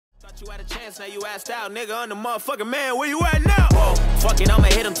You had a chance, now you asked out, nigga. I'm the motherfucking man. Where you at now? Whoa, fuck it, I'ma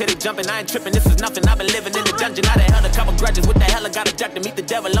hit him till they jumping. I ain't tripping. This is nothing. I've been living in the dungeon. I done held a couple grudges. What the hell? I got a jack to meet the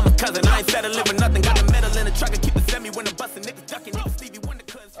devil. I'm a cousin. I ain't settling for nothing. Got a medal in the truck and keep the semi when the bustin'. Niggas ducking. Niggas Stevie Wonder.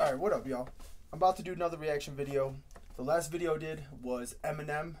 Alright, what up, y'all? I'm about to do another reaction video. The last video I did was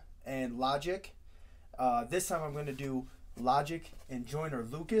Eminem and Logic. This time I'm going to do Logic and Joyner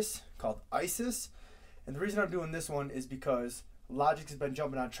Lucas called ISIS. And the reason I'm doing this one is because Logic has been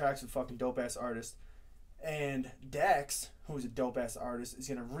jumping on tracks with fucking dope-ass artists. And Dax, who's a dope-ass artist, is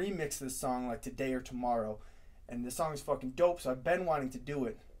going to remix this song like today or tomorrow. And the song is fucking dope, so I've been wanting to do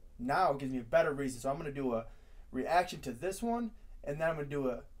it. Now it gives me a better reason. So I'm going to do a reaction to this one, and then I'm going to do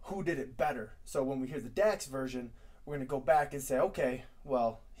a who did it better. So when we hear the Dax version, we're going to go back and say, okay,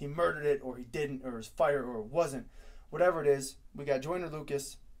 well, he murdered it, or he didn't, or it was fire, or it wasn't. Whatever it is, we got Joyner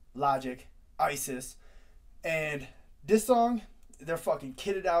Lucas, Logic, ISIS, and this song, they're fucking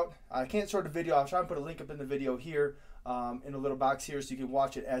kitted out. I can't sort the video. I'll try and put a link up in the video here, in a little box here, so you can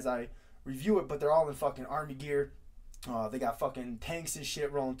watch it as I review it. But they're all in fucking army gear. They got fucking tanks and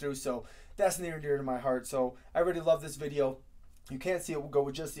shit rolling through, so that's near and dear to my heart. So I really love this video. You can't see it. We'll go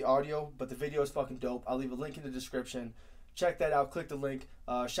with just the audio, but the video is fucking dope. I'll leave a link in the description. Check that out. Click the link.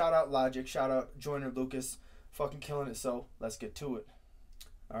 Shout out Logic. Shout out Joyner Lucas. Fucking killing it. So let's get to it.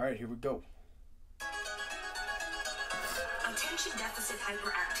 All right, here we go. Attention deficit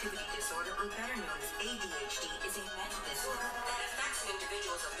hyperactivity disorder, or better known as ADHD, is a mental disorder that affects an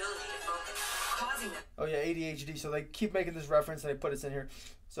individual's ability to focus, causing them. Oh yeah, ADHD. So they keep making this reference, and they put it in here.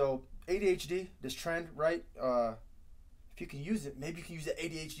 So ADHD, this trend, right? If you can use it, maybe you can use the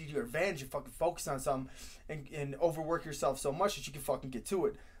ADHD to your advantage and fucking focus on something and overwork yourself so much that you can fucking get to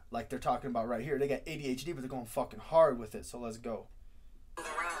it. Like they're talking about right here. They got ADHD, but they're going fucking hard with it. So let's go.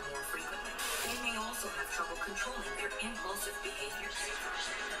 Around more frequently. They may also have trouble controlling their impulsive behaviors.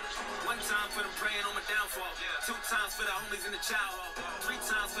 One time for them praying on my downfall. Two times for the homies in the child hall. Three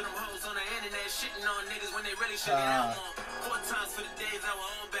times for them hoes on the internet shitting on niggas when they really should get out on. Four times for the days I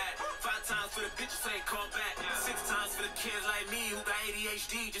was on back. Five times for the bitches who ain't called back. Six times for the kids like me who got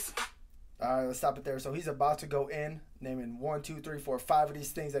ADHD. Alright, let's stop it there. So he's about to go in, naming 1, 2, 3, 4, 5 of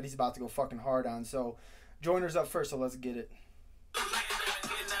these things that he's about to go fucking hard on. So Joyner's up first, so let's get it.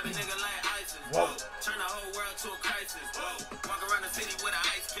 Whoa. Turn the whole world to a crisis. Whoa. Walk around the city with an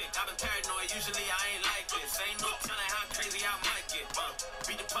ice pick. I've been paranoid. Usually I ain't like this. Ain't no telling how crazy I might get.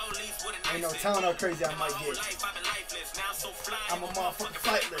 Beat the police with a ain't no telling how crazy I might get. I'm a motherfucking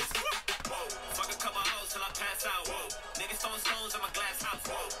flightless. Fuck a couple hoes till I pass out. Whoa. Niggas throwing stones in my glass house.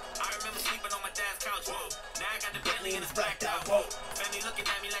 Whoa. I remember sleeping on my dad's couch. Whoa. Now I got the Bentley and it's blacked out. Whoa. Family looking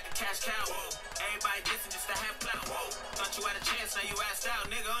at me like a cash cow. Whoa. Everybody dissing just to have clout. Whoa. Thought you had a chance, now you asked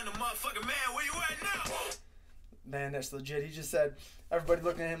out. Nigga, I'm the motherfucking man. Where you at now? Whoa. Man, that's legit. He just said everybody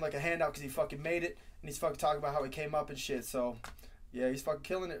looking at him like a handout because he fucking made it, and he's fucking talking about how he came up and shit. So yeah, he's fucking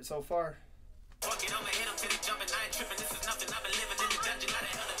killing it so far. Fuck it, I'ma hit him till he jumping. I ain't tripping. This is nothing. I've been living in the dungeon. I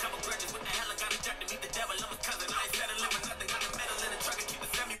done held a couple grudges. What the hell? I got a jack to meet the devil. I'm his cousin. I ain't settling for nothing. Got a medal in the truck and keep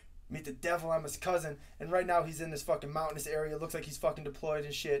it semi. Meet the devil, I'm his cousin. And right now he's in this fucking mountainous area. Looks like he's fucking deployed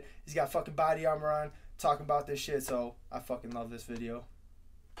and shit. He's got fucking body armor on, talking about this shit. So I fucking love this video.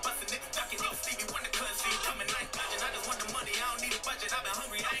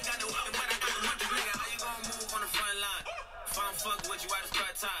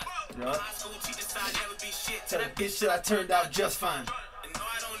 Yep. Tell that bitch that I turned out just fine. And no,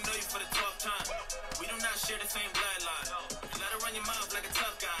 I don't know you for the 12th time. We do not share the same bloodline. Let her run your mouth like a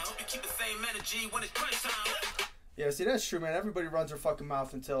tough guy. Hope you keep the same energy when it's crunch time. Yeah, see, that's true, man. Everybody runs their fucking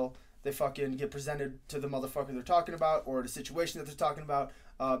mouth until they fucking get presented to the motherfucker they're talking about or the situation that they're talking about.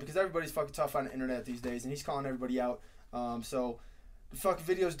 Because everybody's fucking tough on the internet these days, and he's calling everybody out. So the fucking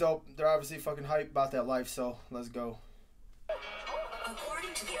video's dope. They're obviously fucking hype about that life. So let's go.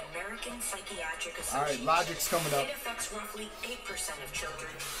 According to the American Psychiatric Association, all right, Logic's coming up. It affects roughly 8% of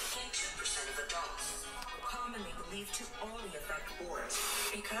children and 2% of adults, commonly believed to only affect boys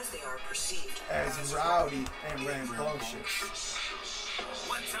because they are perceived as rowdy and rambunctious.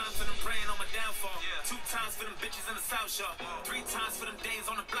 One time for them praying on my downfall. Two times for them bitches in the South Shore. Three times for them days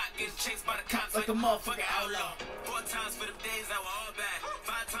on the block getting chased by the cops like a motherfucking outlaw. Four times for them days that were all bad.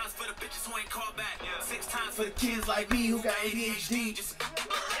 Five times for the bitches who ain't called back. Six times for the kids like me who got ADHD. Just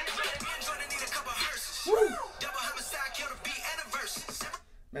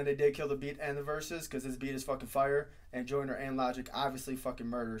man, they did kill the beat and the verses because this beat is fucking fire. And Joyner and Logic obviously fucking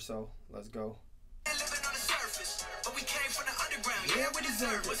murder. So let's go. Yeah, we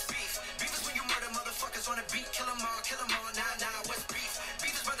deserve it. Beef is when you murder motherfuckers on a beat. Kill them all, nah, what's beef?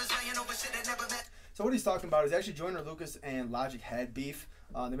 Beef is brothers laying over shit that never met. So what he's talking about is actually Joyner Lucas and Logic had beef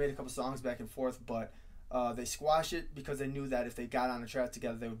They made a couple songs back and forth, but they squashed it because they knew that if they got on a track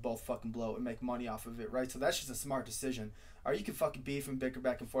together, they would both fucking blow and make money off of it, right? So that's just a smart decision. Or you can fucking beef and bicker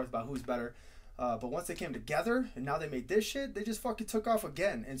back and forth about who's better. But once they came together and now they made this shit, they just fucking took off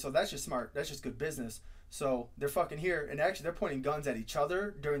again. And so that's just smart. That's just good business. So they're fucking here. And actually, they're pointing guns at each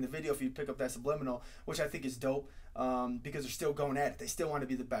other during the video if you pick up that subliminal, which I think is dope because they're still going at it. They still want to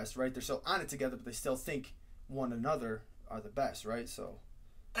be the best, right? They're still on it together, but they still think one another are the best, right? So.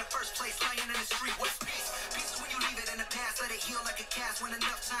 In the first place, lying in the street, what's peace? Peace is when you leave it in the past, let it heal like a cast. When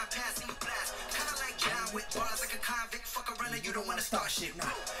enough time passes, you blast. Kinda like John with bars like a convict. Fuck around and you don't wanna start shit. No.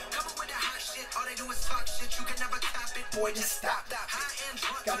 Cover with the hot shit, all they do is talk shit. You can never top it. Boy, just stop. High and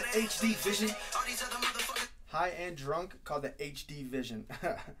drunk, got an HD vision. All these other motherfuckers. High and drunk, called the HD vision.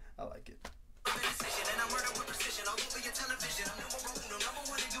 I like it.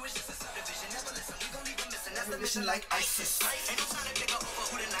 Mission like ISIS. Ain't no time to pick up over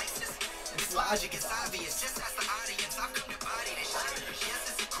who the nicest. This logic is obvious. Just ask the audience. I've come to body this shit. Yes,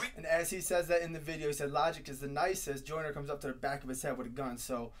 it's a creep. And as he says that in the video, he said Logic is the nicest. Joyner comes up to the back of his head with a gun.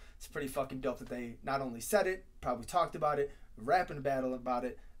 So it's pretty fucking dope that they not only said it, probably talked about it, rapping a battle about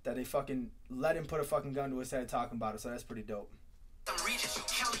it, that they fucking let him put a fucking gun to his head talking about it. So that's pretty dope. I'm Regis, you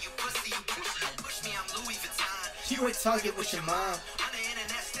Kelly, you pussy, you pussy. Don't push me, I'm Louis Vuitton. You at Target with your mom. On the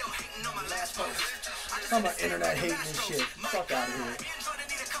internet, still hating on my last post. I'm on internet hating and shit. Fuck out of here.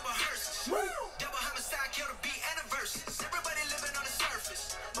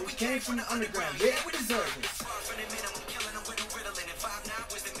 We came from the underground. Yeah, we deserve it.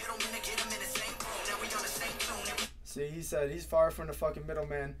 See, he said he's far from the fucking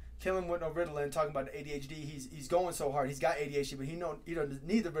middleman. Killing with no Ritalin. Talking about the ADHD. He's going so hard. He's got ADHD, but he doesn't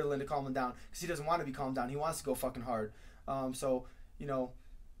need the Ritalin to calm him down because he doesn't want to be calmed down. He wants to go fucking hard. So you know,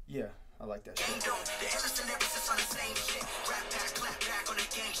 yeah. I like that shit. Ooh.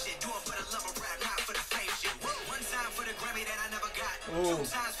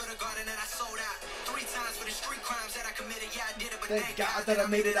 Thank God that I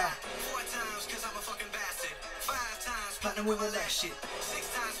made it out. 4 times cause I'm a fucking bastard. 5 times platinum with all that shit.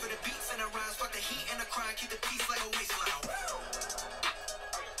 6 times for the beats and the rhymes. Fuck the heat and the crime. Keep the peace like a waistline.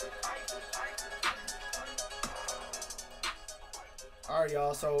 Alright,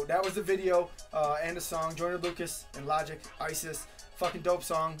 y'all, so that was the video and the song. Joyner Lucas and Logic, ISIS. Fucking dope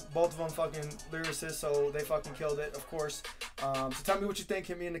song. Both of them fucking lyricists, so they fucking killed it, of course. So tell me what you think.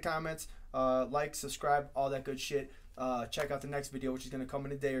 Hit me in the comments. Like, subscribe, all that good shit. Check out the next video, which is going to come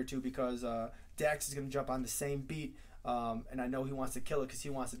in a day or two because Dax is going to jump on the same beat. And I know he wants to kill it because he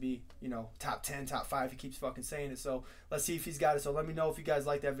wants to be, you know, top 10, top 5. He keeps fucking saying it. So let's see if he's got it. So let me know if you guys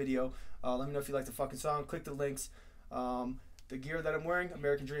like that video. Let me know if you like the fucking song. Click the links. The gear that I'm wearing,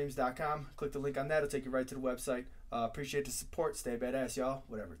 AmericanDreams.com. Click the link on that. It'll take you right to the website. Appreciate the support. Stay badass, y'all.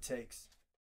 Whatever it takes.